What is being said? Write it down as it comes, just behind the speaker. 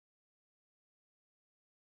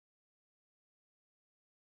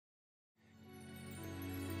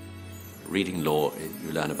reading law,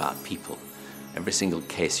 you learn about people. Every single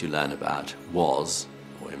case you learn about was,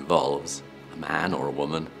 or involves, a man or a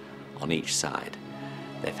woman on each side.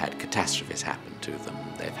 They've had catastrophes happen to them.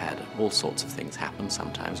 They've had all sorts of things happen,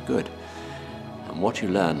 sometimes good. And what you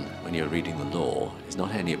learn when you're reading the law is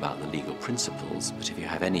not only about the legal principles, but if you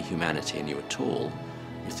have any humanity in you at all,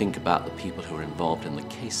 you think about the people who are involved in the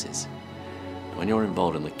cases. And when you're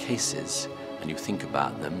involved in the cases and you think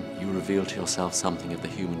about them, you reveal to yourself something of the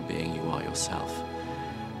human being you are yourself.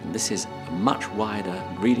 And this is a much wider,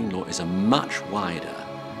 reading law is a much wider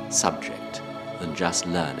subject than just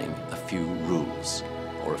learning a few rules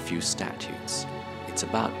or a few statutes. It's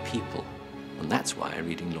about people, and that's why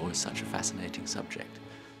reading law is such a fascinating subject.